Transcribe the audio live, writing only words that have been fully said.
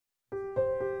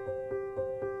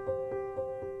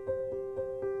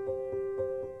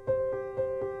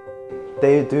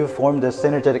they do form this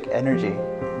synergetic energy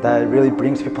that really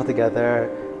brings people together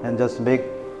and just make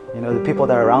the people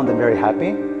that are around them very happy.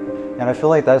 And I feel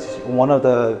like that's one of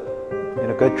the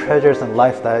good treasures in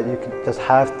life, that you can just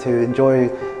have to enjoy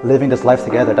living this life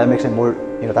together. That makes it more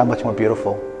that much more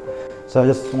beautiful. So I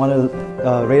just want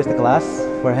to raise the glass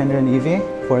for Henry and Evie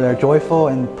for their joyful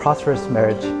and prosperous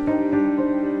marriage.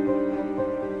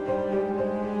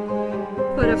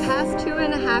 For the past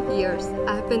 2.5 years,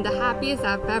 I've been the happiest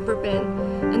I've ever been,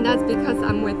 and that's because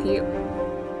I'm with you.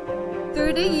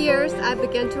 Through the years, I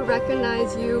began to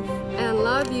recognize you and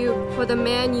love you for the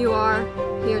man you are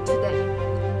here today.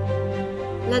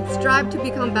 Let's strive to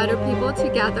become better people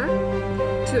together,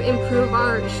 to improve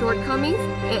our shortcomings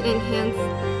and enhance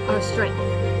our strength.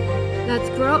 Let's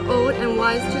grow old and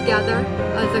wise together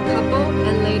as a couple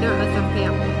and later as a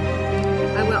family.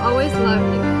 I will always love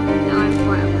you, now and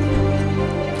forever.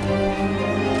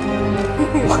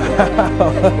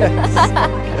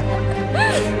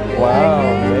 Wow,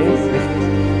 amazing.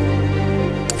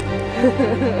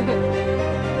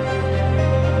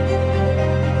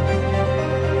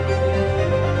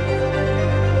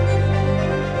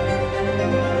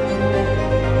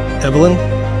 Evelyn,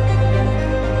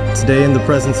 today in the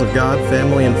presence of God,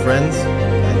 family, and friends,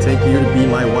 I take you to be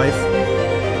my wife,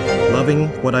 loving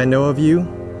what I know of you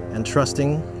and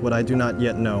trusting what I do not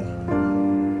yet know.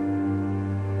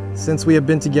 Since we have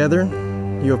been together,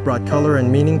 you have brought color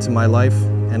and meaning to my life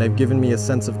and have given me a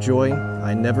sense of joy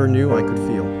I never knew I could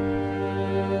feel.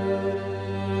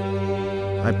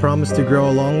 I promise to grow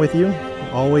along with you,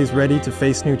 always ready to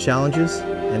face new challenges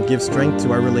and give strength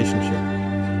to our relationship.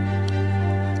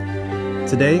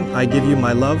 Today, I give you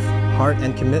my love, heart,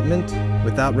 and commitment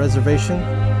without reservation,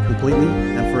 completely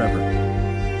and forever.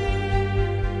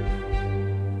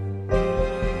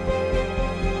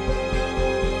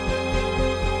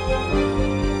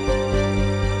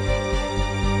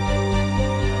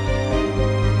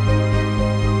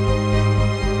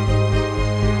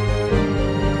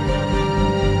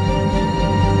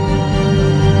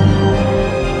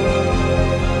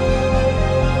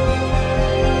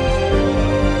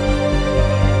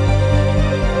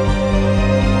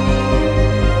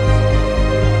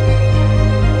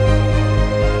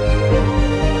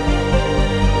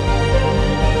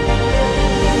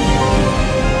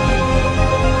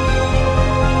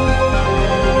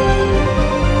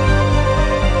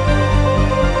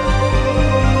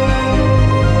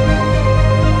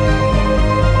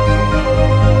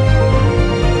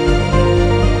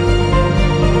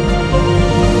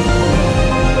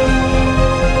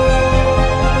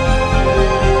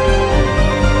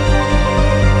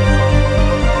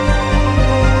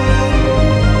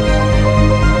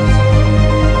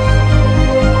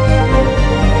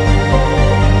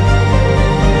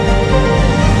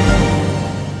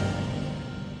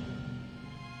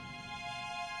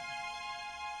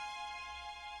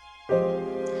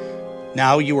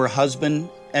 Now you are husband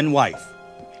and wife.